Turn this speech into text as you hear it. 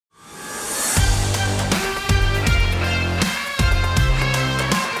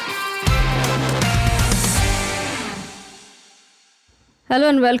Hello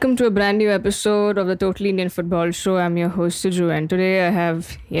and welcome to a brand new episode of the Totally Indian Football Show. I'm your host Suju, and today I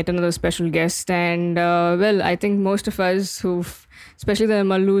have yet another special guest. And I think most of us especially the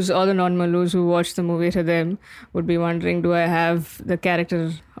Mallus or the non-Mallus who watch the movie to them, would be wondering, do I have the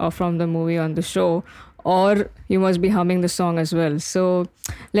character from the movie on the show? Or you must be humming the song as well. So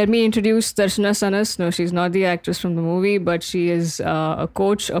let me introduce Darshana Sanas. No, she's not the actress from the movie, but she is a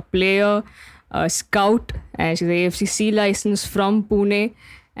coach, a player, a scout, and she's a AFCC license from Pune.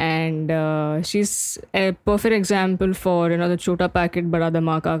 And she's a perfect example for the chota packet bada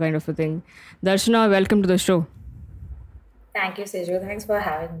dhamaka kind of a thing. Darshana, welcome to the show. Thank you, Seju. Thanks for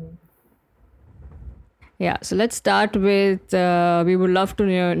having me. Yeah, so let's start with we would love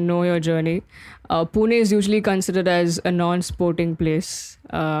to know your journey. Pune is usually considered as a non-sporting place,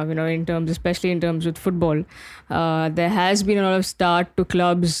 in terms, especially in terms with football. There has been a lot of start to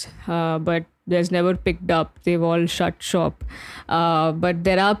clubs, but there's never picked up. They've all shut shop. But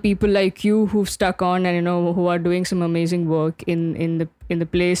there are people like you who've stuck on and who are doing some amazing work in the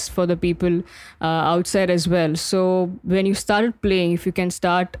place for the people outside as well. So when you started playing, if you can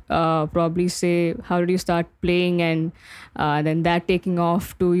start probably say how did you start playing and then that taking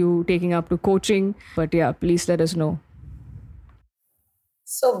off to you taking up to coaching. But yeah, please let us know.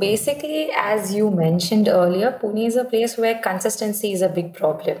 So basically, as you mentioned earlier, Pune is a place where consistency is a big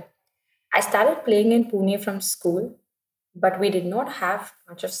problem. I started playing in Pune from school, but we did not have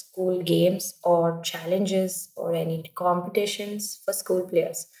much of school games or challenges or any competitions for school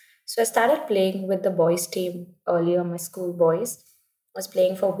players. So I started playing with the boys team earlier. My school boys was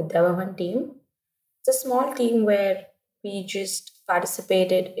playing for Vidyabhavan team. It's a small team where we just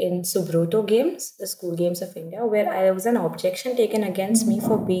participated in Subroto games, the school games of India, where I was an objection taken against me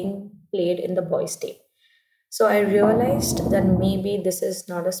for being played in the boys team. So I realized that maybe this is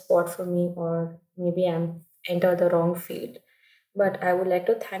not a sport for me, or maybe I'm entered the wrong field. But I would like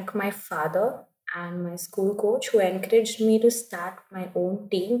to thank my father and my school coach who encouraged me to start my own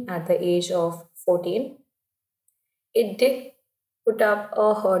team at the age of 14. It did put up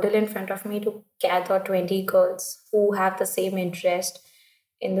a hurdle in front of me to gather 20 girls who have the same interest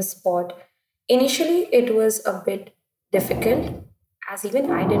in the sport. Initially, it was a bit difficult as even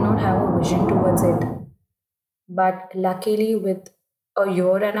I did not have a vision towards it. But luckily, with a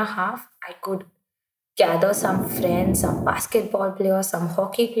year and a half, I could gather some friends, some basketball players, some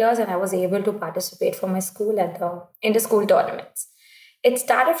hockey players, and I was able to participate for my school at the inter-school tournaments. It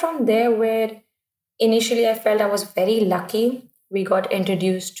started from there where initially I felt I was very lucky. We got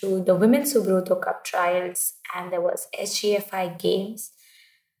introduced to the Women's Subroto Cup trials and there was SGFI games.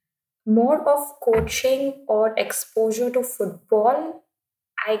 More of coaching or exposure to football,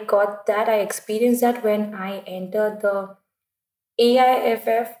 I experienced that when I entered the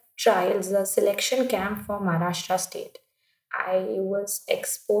AIFF trials, the selection camp for Maharashtra State. I was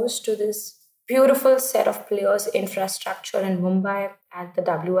exposed to this beautiful set of players, infrastructure in Mumbai at the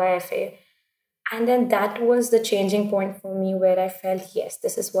WIFA. And then that was the changing point for me where I felt, yes,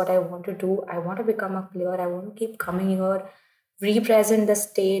 this is what I want to do. I want to become a player. I want to keep coming here, represent the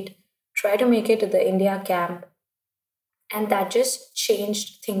state, try to make it to the India camp. And that just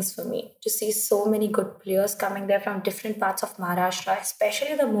changed things for me to see so many good players coming there from different parts of Maharashtra,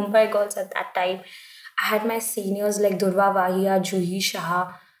 especially the Mumbai girls at that time. I had my seniors like Durva Vahia, Juhi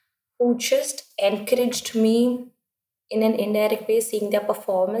Shah, who just encouraged me in an indirect way, seeing their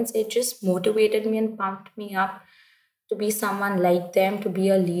performance. It just motivated me and pumped me up to be someone like them, to be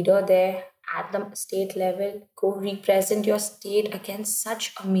a leader there at the state level, go represent your state against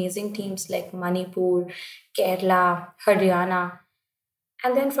such amazing teams like Manipur, Kerala, Haryana.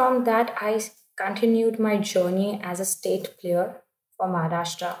 And then from that, continued my journey as a state player for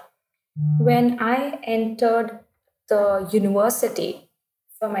Maharashtra. When I entered the university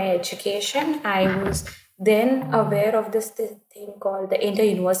for my education, I was then aware of this thing called the inter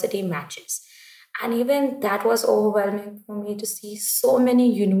university matches. And even that was overwhelming for me to see so many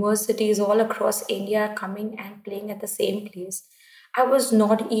universities all across India coming and playing at the same place. I was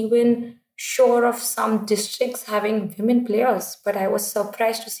not even sure of some districts having women players, but I was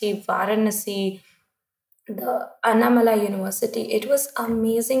surprised to see Varanasi, the Annamala University. It was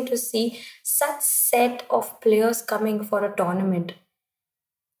amazing to see such set of players coming for a tournament.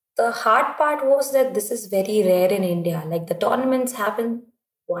 The hard part was that this is very rare in India. Like the tournaments happen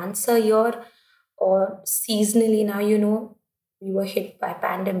once a year or seasonally. Now, we were hit by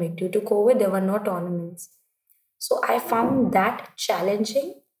pandemic due to COVID. There were no tournaments. So I found that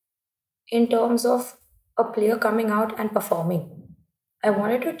challenging in terms of a player coming out and performing. I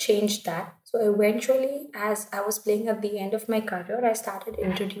wanted to change that. So eventually, as I was playing at the end of my career, I started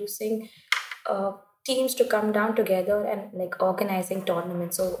introducing teams to come down together and like organizing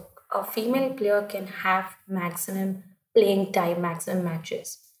tournaments so a female player can have maximum playing time, maximum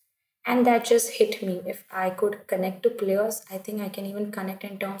matches. And that just hit me. If I could connect to players, I think I can even connect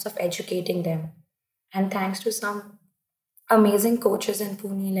in terms of educating them. And thanks to some amazing coaches in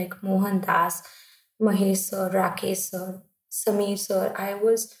Pune like Mohan Das, Mahesh sir, Rakesh sir, Samir sir,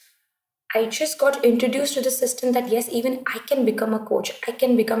 I just got introduced to the system that yes, even I can become a coach, I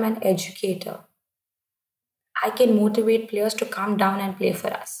can become an educator, I can motivate players to come down and play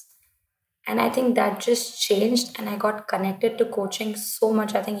for us. And I think that just changed, and I got connected to coaching so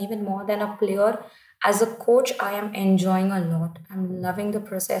much. I think even more than a player. As a coach, I am enjoying a lot. I'm loving the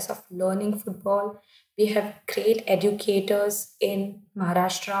process of learning football. We have great educators in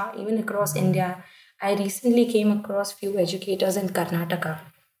Maharashtra, even across India. I recently came across few educators in Karnataka.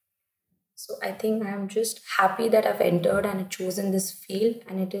 So I think I'm just happy that I've entered and chosen this field,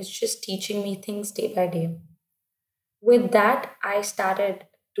 and it is just teaching me things day by day. With that, I started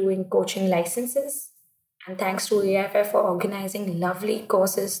doing coaching licenses. And thanks to AFF for organizing lovely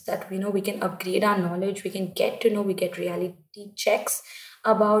courses that we know we can upgrade our knowledge, we can get to know, we get reality checks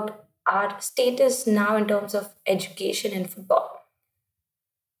about our status now in terms of education in football.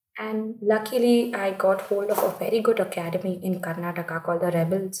 And luckily, I got hold of a very good academy in Karnataka called the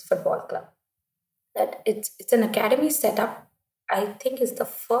Rebels Football Club. That it's an academy setup. I think is the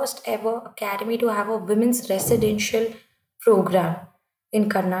first ever academy to have a women's residential program in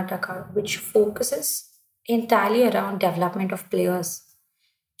Karnataka, which focuses entirely around development of players,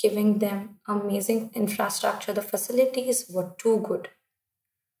 giving them amazing infrastructure. The facilities were too good.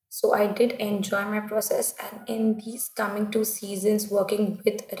 So I did enjoy my process, and in these coming 2 seasons working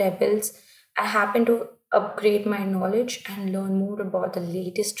with Rebels, I happened to upgrade my knowledge and learn more about the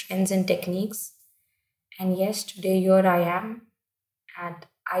latest trends and techniques. And yes, today here I am at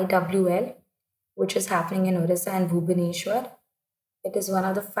IWL, which is happening in Orissa and Bhubaneswar. It is one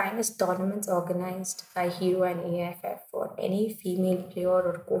of the finest tournaments organized by Hero and AFF for any female player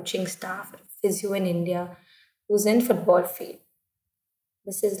or coaching staff or physio in India who's in football field.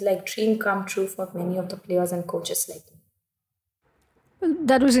 This is like dream come true for many of the players and coaches like me. Well,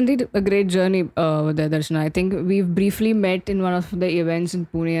 that was indeed a great journey there, Darshana. I think we've briefly met in one of the events in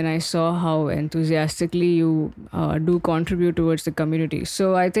Pune, and I saw how enthusiastically you do contribute towards the community.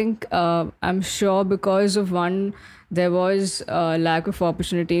 So I think I'm sure because of one, there was a lack of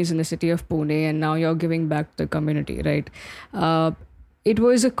opportunities in the city of Pune, and now you're giving back to the community, right? Uh, it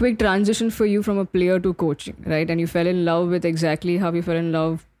was a quick transition for you from a player to coaching, right? And you fell in love with exactly how you fell in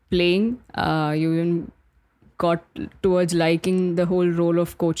love playing. You even got towards liking the whole role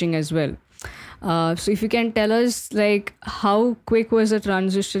of coaching as well. So if you can tell us like how quick was the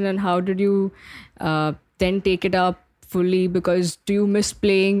transition and how did you then take it up fully, because do you miss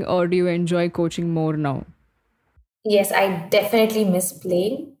playing or do you enjoy coaching more now? Yes, I definitely miss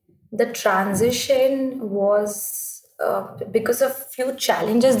playing. The transition was because of few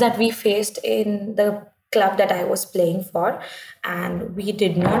challenges that we faced in the club that I was playing for, and we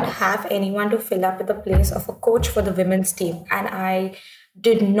did not have anyone to fill up the place of a coach for the women's team, and I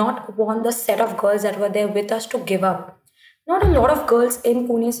did not want the set of girls that were there with us to give up. Not a lot of girls in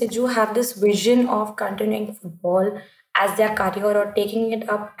Pune Siju have this vision of continuing football as their career or taking it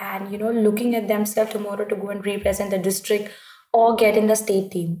up and looking at themselves tomorrow to go and represent the district or get in the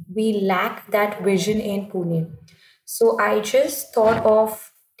state team. We lack that vision in Pune. So I just thought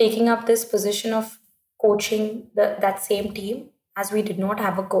of taking up this position of coaching that same team as we did not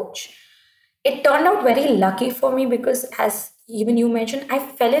have a coach. It turned out very lucky for me because, as even you mentioned, I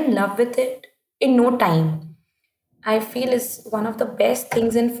fell in love with it in no time. I feel is one of the best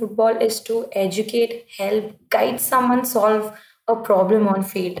things in football is to educate, help, guide someone solve a problem on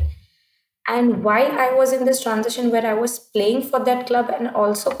field. And while I was in this transition where I was playing for that club and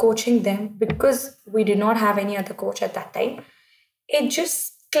also coaching them because we did not have any other coach at that time, it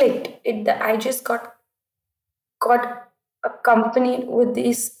just clicked. I just got accompanied with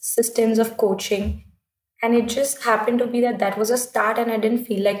these systems of coaching, and it just happened to be that that was a start, and I didn't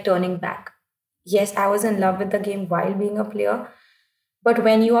feel like turning back. Yes, I was in love with the game while being a player, but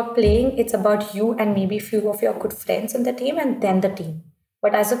when you are playing, it's about you and maybe few of your good friends in the team and then the team.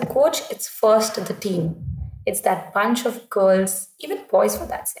 But as a coach, it's first the team. It's that bunch of girls, even boys for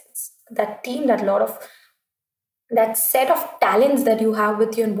that sense. That team, that set of talents that you have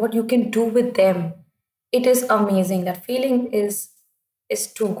with you and what you can do with them. It is amazing. That feeling is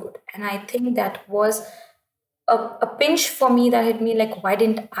too good. And I think that was a pinch for me that hit me like, why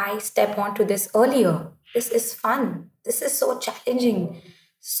didn't I step onto this earlier? This is fun. This is so challenging.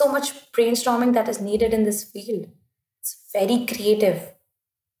 So much brainstorming that is needed in this field. It's very creative.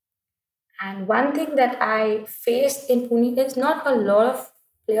 And one thing that I faced in Pune is not a lot of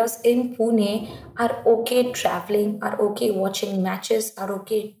players in Pune are okay traveling, are okay watching matches, are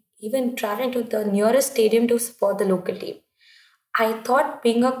okay even traveling to the nearest stadium to support the local team. I thought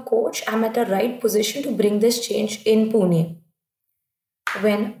being a coach, I'm at the right position to bring this change in Pune.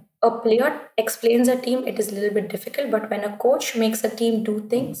 When a player explains a team, it is a little bit difficult, but when a coach makes a team do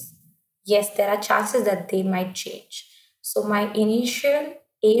things, yes, there are chances that they might change. So, my initial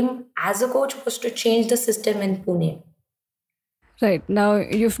aim as a coach was to change the system in Pune. Right. Now,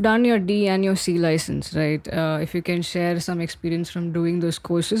 you've done your D and your C license, right? If you can share some experience from doing those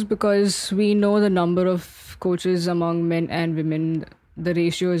courses, because we know the number of coaches among men and women, the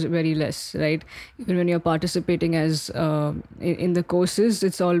ratio is very less, right? Even when you're participating as in the courses,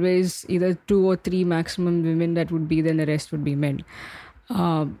 it's always either two or three maximum women that would be, then the rest would be men.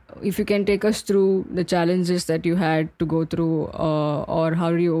 If you can take us through the challenges that you had to go through, or how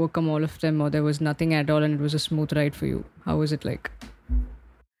do you overcome all of them, or there was nothing at all and it was a smooth ride for you? How was it like?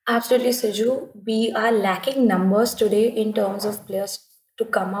 Absolutely, Siju. We are lacking numbers today in terms of players to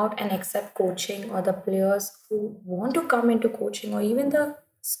come out and accept coaching, or the players who want to come into coaching, or even the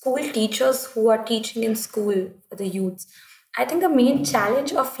school teachers who are teaching in school for the youths. I think the main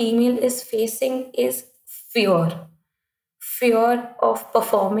challenge a female is facing is fear. Fear of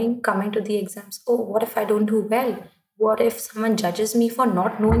performing, coming to the exams. Oh, what if I don't do well? What if someone judges me for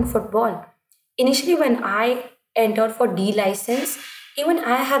not knowing football? Initially, when I entered for D license, even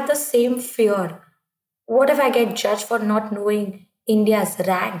I had the same fear. What if I get judged for not knowing India's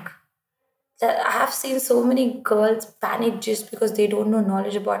rank? I have seen so many girls panic just because they don't know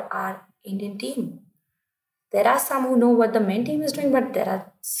knowledge about our Indian team. There are some who know what the men team is doing, but there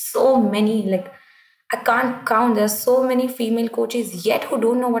are so many, like I can't count. There are so many female coaches yet who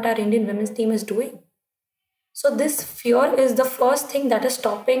don't know what our Indian women's team is doing. So this fear is the first thing that is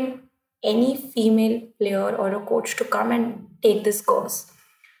stopping any female player or a coach to come and take this course.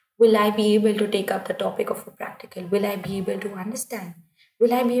 Will I be able to take up the topic of a practical? Will I be able to understand?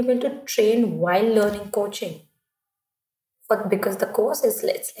 Will I be able to train while learning coaching? For because the course is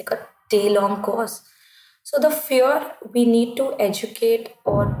it's like a day long course. So the fear we need to educate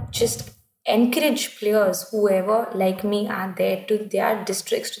or just encourage players, whoever like me are there to their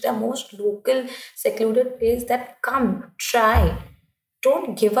districts, to their most local secluded place that come, try.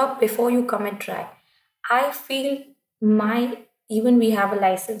 Don't give up before you come and try. I feel my even we have a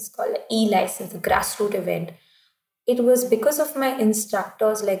license called e-license, a grassroots event. It was because of my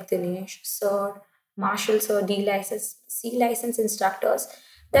instructors like Dinesh sir, Marshall sir, D license, C license instructors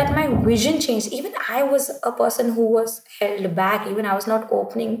that my vision changed. Even I was a person who was held back. Even I was not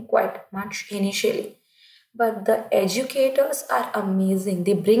opening quite much initially. But the educators are amazing.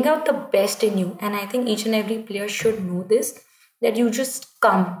 They bring out the best in you. And I think each and every player should know this that you just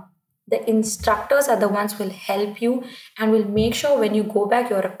come. The instructors are the ones who will help you and will make sure when you go back,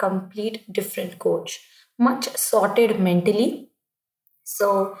 you're a complete different coach, much sorted mentally.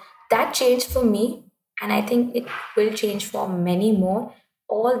 So that changed for me, and I think it will change for many more.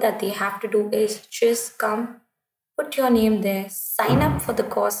 All that they have to do is just come, put your name there, sign up for the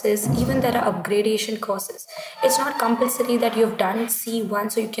courses. Even there are upgradation courses. It's not compulsory that you've done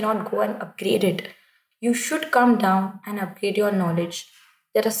C1, so you cannot go and upgrade it. You should come down and upgrade your knowledge.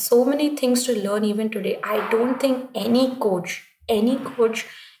 There are so many things to learn even today. I don't think any coach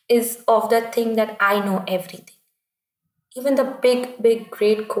is of that thing that I know everything. Even the big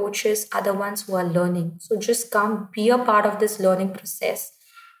great coaches are the ones who are learning. So just come be a part of this learning process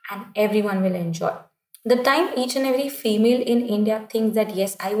and everyone will enjoy. The time each and every female in India thinks that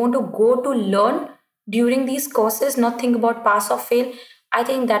yes, I want to go to learn during these courses, not think about pass or fail, I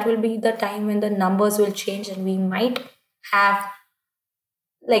think that will be the time when the numbers will change and we might have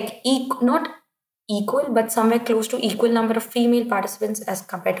like not equal but somewhere close to equal number of female participants as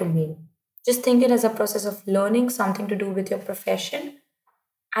compared to male. Just think it as a process of learning something to do with your profession,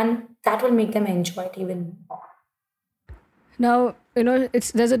 and that will make them enjoy it even more. Now,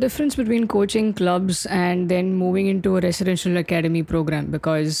 it's there's a difference between coaching clubs and then moving into a residential academy program,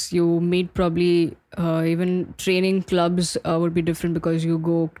 because you meet probably even training clubs would be different because you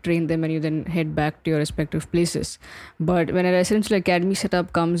go train them and you then head back to your respective places. But when a residential academy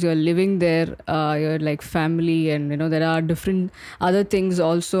setup comes, you're living there, you're like family, and there are different other things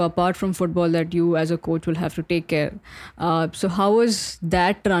also apart from football that you as a coach will have to take care. So how was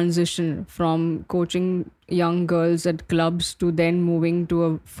that transition from coaching young girls at clubs to then moving to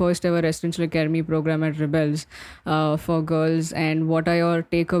a first ever residential academy program at Rebels for girls, and what are your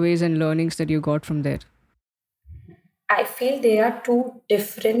takeaways and learnings that you got from there? I feel there are two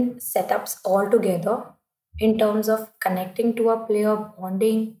different setups altogether. in terms of connecting to a player,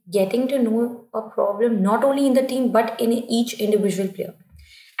 bonding, getting to know a problem not only in the team but in each individual player.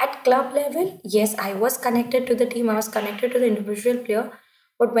 At club level, yes, I was connected to the team, I was connected to the individual player.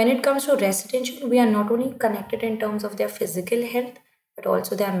 But when it comes to residential, we are not only connected in terms of their physical health, but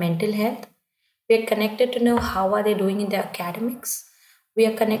also their mental health. We are connected to know how are they doing in their academics. We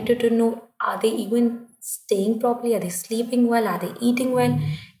are connected to know are they even staying properly, are they sleeping well, are they eating well.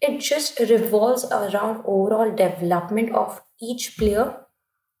 It just revolves around overall development of each player.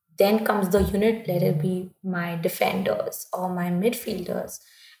 Then comes the unit, let it be my defenders or my midfielders,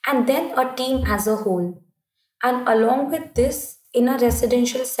 and then a team as a whole. And along with this, in a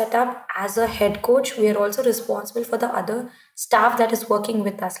residential setup, as a head coach, we are also responsible for the other staff that is working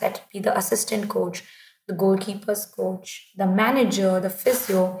with us. Let it be the assistant coach, the goalkeepers coach, the manager, the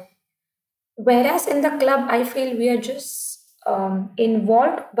physio. Whereas in the club, I feel we are just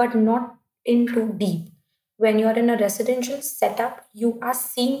involved but not into deep. When you're in a residential setup, you are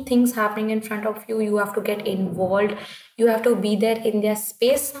seeing things happening in front of you. You have to get involved. You have to be there in their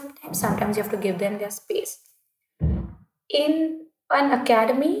space sometimes. Sometimes you have to give them their space. In an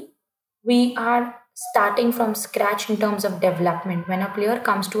academy, we are starting from scratch in terms of development. When a player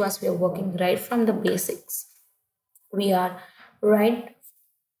comes to us, we are working right from the basics. We are right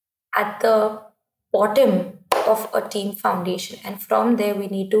at the bottom of a team foundation, and from there we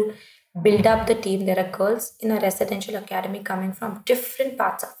need to build up the team. There are girls in a residential academy coming from different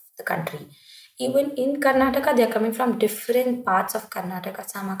parts of the country. Even in Karnataka, they are coming from different parts of Karnataka.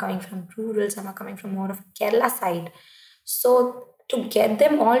 Some are coming from rural, some are coming from more of Kerala side. So to get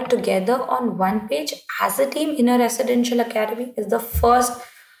them all together on one page as a team in a residential academy is the first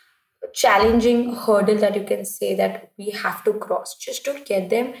challenging hurdle that you can say that we have to cross, just to get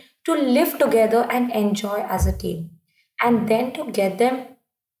them to live together and enjoy as a team, and then to get them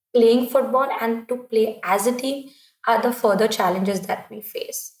playing football and to play as a team are the further challenges that we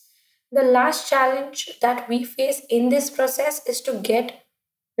face. The last challenge that we face in this process is to get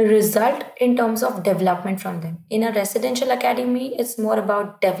result in terms of development from them. In a residential academy, it's more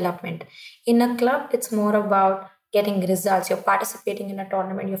about development. In a club, it's more about getting results. You're participating in a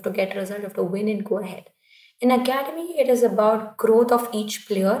tournament, you have to get result, you have to win and go ahead. In academy, it is about growth of each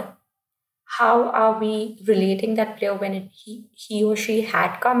player. How are we relating that player when he or she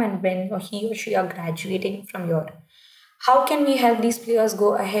had come and when he or she are graduating from your? How can we help these players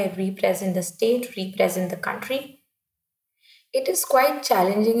go ahead, represent the state, represent the country? It is quite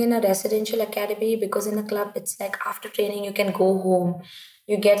challenging in a residential academy because in a club, it's like after training, you can go home.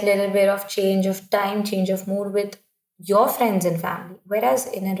 You get a little bit of change of time, change of mood with your friends and family. Whereas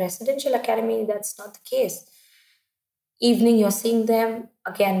in a residential academy, that's not the case. Evening, you're seeing them.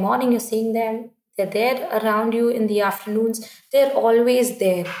 Again, morning, you're seeing them. They're there around you in the afternoons. They're always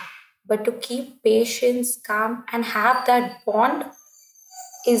there. But to keep patience, calm, and have that bond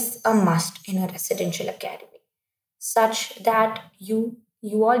is a must in a residential academy, such that you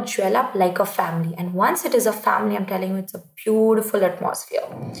all gel up like a family. And once it is a family, I'm telling you, it's a beautiful atmosphere.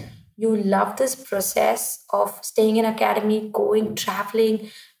 You love this process of staying in academy, going traveling.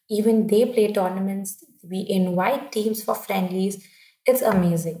 Even they play tournaments, we invite teams for friendlies. It's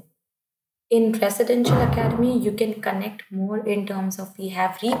amazing. In residential academy, you can connect more in terms of we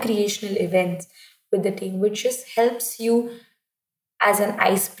have recreational events with the team, which just helps you as an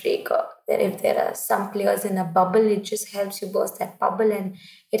icebreaker. That if there are some players in a bubble, it just helps you burst that bubble and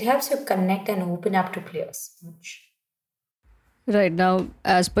it helps you connect and open up to players much. Right now,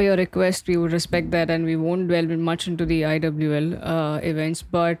 as per your request, we would respect that and we won't delve in much into the IWL events.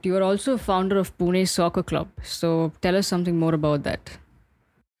 But you are also founder of Pune Soccer Club. So tell us something more about that.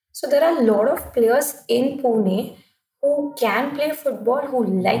 So there are a lot of players in Pune who can play football, who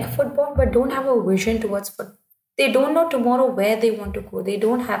like football, but don't have a vision towards football. They don't know tomorrow where they want to go. They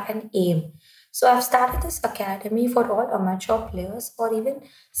don't have an aim. So I've started this academy for all amateur players or even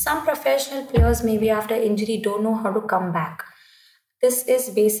some professional players maybe after injury don't know how to come back. This is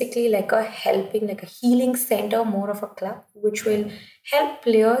basically like a helping, like a healing center, more of a club, which will help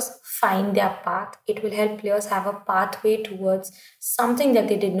players find their path. It will help players have a pathway towards something that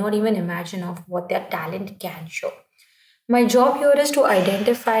they did not even imagine of what their talent can show. My job here is to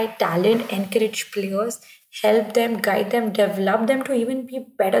identify talent, encourage players, help them, guide them, develop them to even be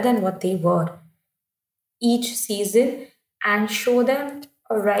better than what they were each season, and show them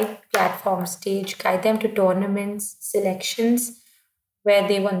a right platform stage, guide them to tournaments, selections where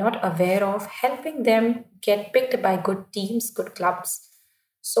they were not aware of, helping them get picked by good teams, good clubs.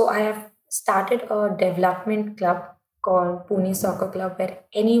 So I have started a development club called Pune Soccer Club where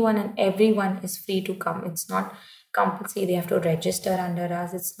anyone and everyone is free to come. It's not compulsory, they have to register under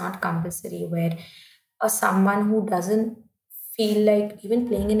us. It's not compulsory where or someone who doesn't feel like even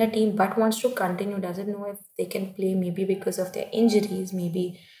playing in a team but wants to continue, doesn't know if they can play, maybe because of their injuries,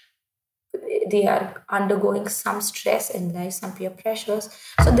 maybe they are undergoing some stress in life, some peer pressures.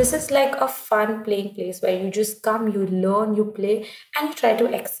 So this is like a fun playing place where you just come, you learn, you play, and you try to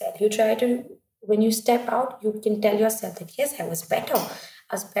excel. You try to, when you step out, you can tell yourself that yes, I was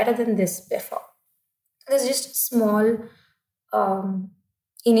better than this before. There's just a small um,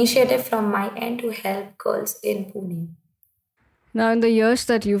 initiative from my end to help girls in Pune. Now, in the years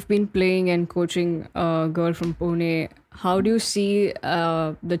that you've been playing and coaching a girl from Pune, how do you see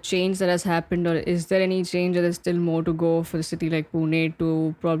the change that has happened, or is there any change that is still more to go for a city like Pune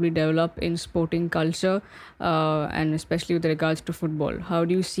to probably develop in sporting culture, and especially with regards to football? How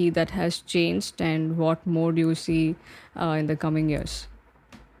do you see that has changed, and what more do you see in the coming years?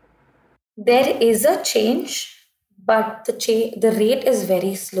 There is a change, but the rate is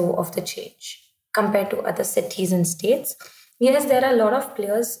very slow of the change compared to other cities and states. Yes, there are a lot of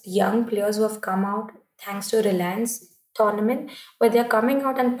players, young players who have come out thanks to Reliance tournament, where they're coming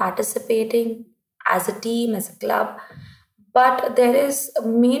out and participating as a team, as a club. But there is a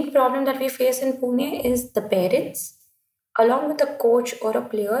main problem that we face in Pune is the parents, along with a coach or a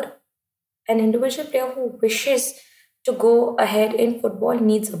player. An individual player who wishes to go ahead in football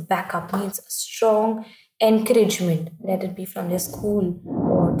needs a backup, needs a strong encouragement, let it be from their school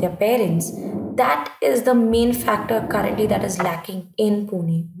or their parents. That is the main factor currently that is lacking in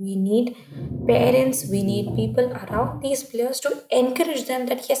Pune. We need parents, we need people around these players to encourage them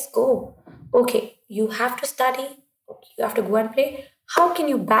that yes, go. Okay, you have to study, okay, you have to go and play. How can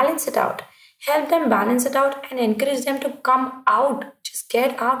you balance it out? Help them balance it out and encourage them to come out. Just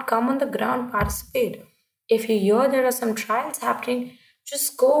get out, come on the ground, participate. If you hear there are some trials happening,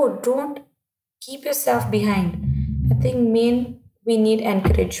 just go. Don't keep yourself behind. I think main we need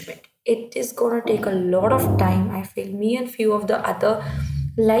encouragement. It is gonna take a lot of time. I feel me and few of the other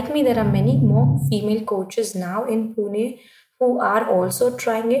like me, there are many more female coaches now in Pune who are also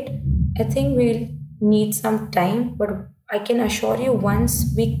trying it. I think we'll need some time, but I can assure you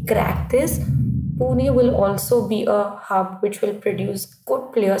once we crack this, Pune will also be a hub which will produce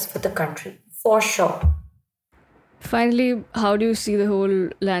good players for the country for sure. Finally, how do you see the whole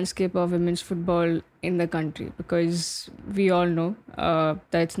landscape of women's football in the country? Because we all know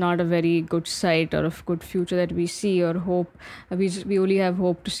that it's not a very good sight or a good future that we see or hope. We only have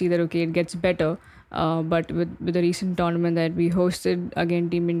hope to see that, okay, it gets better. But with the recent tournament that we hosted, again,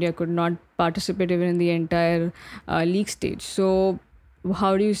 Team India could not participate even in the entire league stage. So,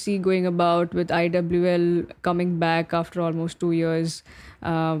 how do you see going about with IWL coming back after almost 2 years?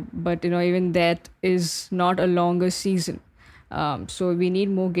 But even that is not a longer season. So we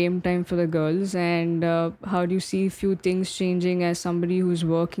need more game time for the girls. And how do you see few things changing as somebody who's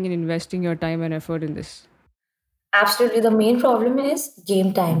working and investing your time and effort in this? Absolutely. The main problem is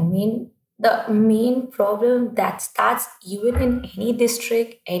game time. The main problem that starts even in any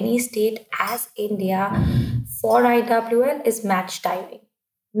district, any state as India for IWL is match timing.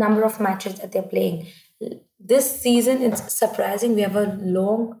 Number of matches that they're playing. This season, it's surprising. We have a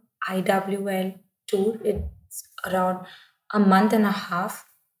long IWL tour. It's around a month and a half.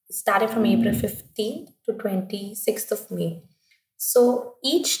 It started from April 15th to 26th of May. So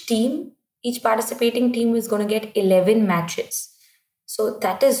each participating team is going to get 11 matches. So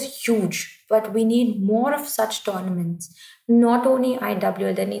that is huge, but we need more of such tournaments. Not only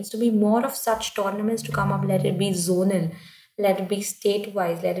IWL, there needs to be more of such tournaments to come up. Let it be zonal, let it be state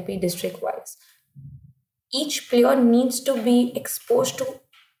wise, let it be district wise. Each player needs to be exposed to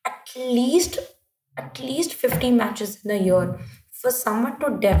at least at least 50 matches in a year for someone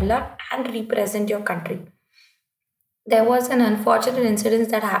to develop and represent your country. There was an unfortunate incident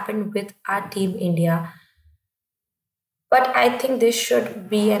that happened with our team India, but I think this should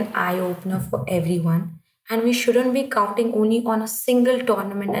be an eye opener for everyone. And we shouldn't be counting only on a single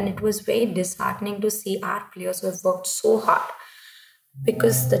tournament. And it was very disheartening to see our players who have worked so hard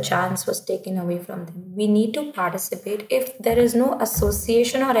because the chance was taken away from them. We need to participate. If there is no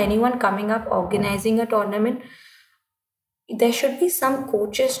association or anyone coming up organizing a tournament, there should be some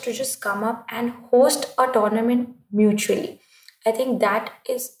coaches to just come up and host a tournament mutually. I think that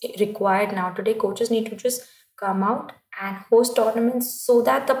is required now. Today, coaches need to just come out and host tournaments so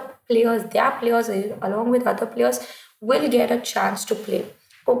that their players, along with other players, will get a chance to play.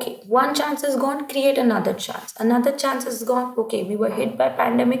 Okay, one chance is gone, create another chance. Another chance is gone. Okay, we were hit by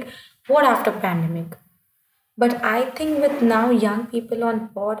pandemic. What after pandemic? But I think with now young people on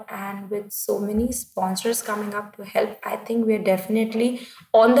board and with so many sponsors coming up to help, I think we're definitely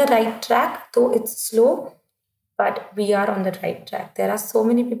on the right track, though it's slow. but we are on the right track. There are so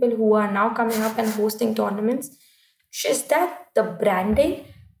many people who are now coming up and hosting tournaments. Just that the branding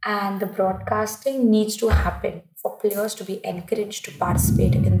and the broadcasting needs to happen for players to be encouraged to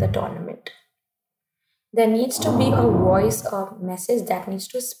participate in the tournament. There needs to be a voice or message that needs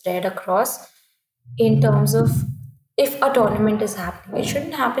to spread across in terms of if a tournament is happening. It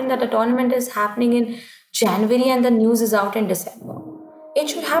shouldn't happen that a tournament is happening in January and the news is out in December. It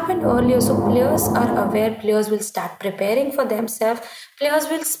should happen earlier so players are aware, players will start preparing for themselves, players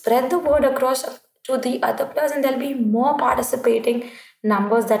will spread the word across to the other players, and there'll be more participating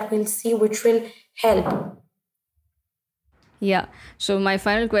numbers that we'll see, which will help. Yeah. So my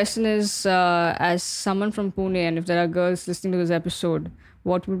final question is, as someone from Pune, and if there are girls listening to this episode,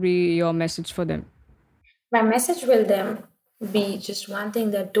 what would be your message for them? My message will them be just one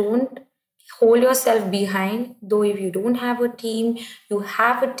thing, that don't hold yourself behind. Though if you don't have a team, you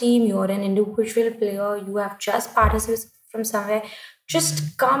have a team, you're an individual player, you have just participated from somewhere,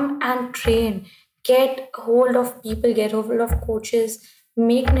 just come and train. Get hold of people, get hold of coaches,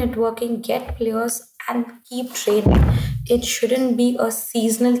 make networking, get players, and keep training. It shouldn't be a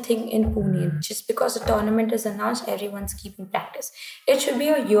seasonal thing in Pune. Just because a tournament is announced, everyone's keeping practice. It should be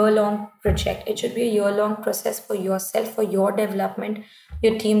a year long project. It should be a year long process for yourself, for your development,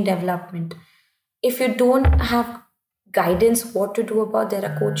 your team development. If you don't have guidance what to do about, there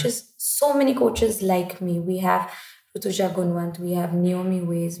are coaches, so many coaches like me. We have Rutuja Gunwant, we have Naomi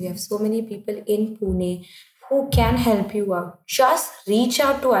Ways, we have so many people in Pune who can help you out. Just reach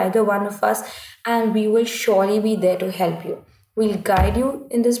out to either one of us and we will surely be there to help you. We'll guide you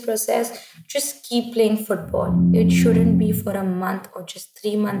in this process. Just keep playing football. It shouldn't be for a month or just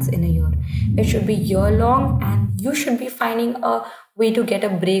 3 months in a year. It should be year long, and you should be finding a way to get a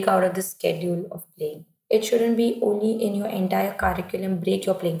break out of the schedule of playing. It shouldn't be only in your entire curriculum break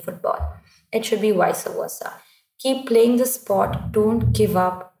you're playing football. It should be vice versa. Keep playing the sport. Don't give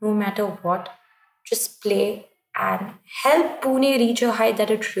up no matter what. Just play and help Pune reach a height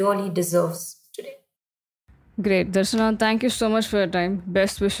that it really deserves today. Great. Darshana, thank you so much for your time.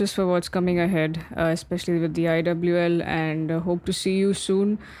 Best wishes for what's coming ahead, especially with the IWL, and hope to see you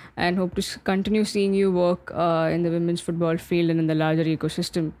soon, and hope to continue seeing you work in the women's football field and in the larger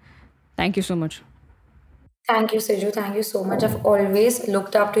ecosystem. Thank you so much. Thank you, Siju. Thank you so much. I've always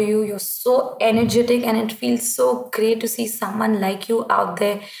looked up to you. You're so energetic, and it feels so great to see someone like you out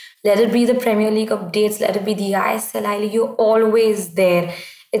there. Let it be the Premier League updates, let it be the ISL I League. You're always there.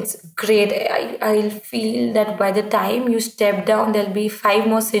 It's great. I feel that by the time you step down, there'll be five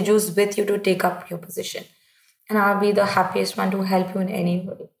more Sijus with you to take up your position. And I'll be the happiest one to help you in any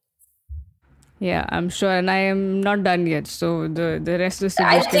way. Yeah, I'm sure, and I am not done yet. So the rest of the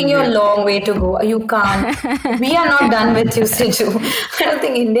I Sijus think can you're a wait. long way to go. You can't. We are not done with you, Siju. I don't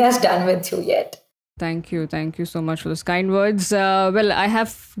think India's done with you yet. Thank you. Thank you so much for those kind words. Well, I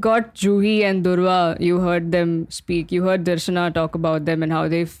have got Juhi and Durva. You heard them speak. You heard Darshana talk about them and how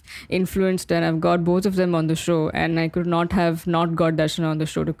they've influenced. And I've got both of them on the show. And I could not have not got Darshana on the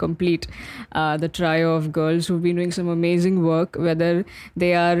show to complete the trio of girls who've been doing some amazing work, whether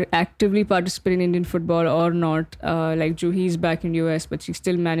they are actively participating in Indian football or not. Like Juhi's back in US, but she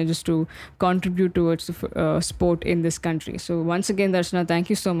still manages to contribute towards the sport in this country. So once again, Darshana, thank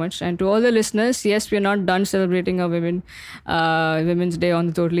you so much. And to all the listeners, yes, we're not done celebrating our Women's Day on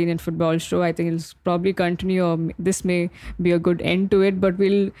the Total Indian Football Show. I think it'll probably continue, or this may be a good end to it. But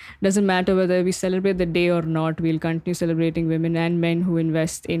doesn't matter whether we celebrate the day or not. We'll continue celebrating women and men who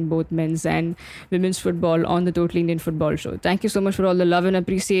invest in both men's and women's football on the Total Indian Football Show. Thank you so much for all the love and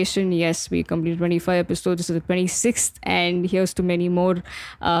appreciation. Yes, we completed 25 episodes. This is the 26th, and here's to many more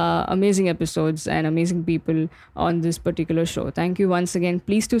amazing episodes and amazing people on this particular show. Thank you once again.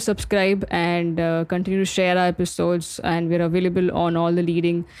 Please do subscribe and continue to share our episodes, and we're available on all the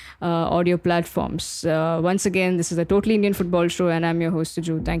leading audio platforms. Once again, this is the Totally Indian Football Show, and I'm your host,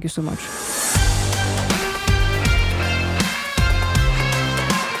 Siju. Thank you so much.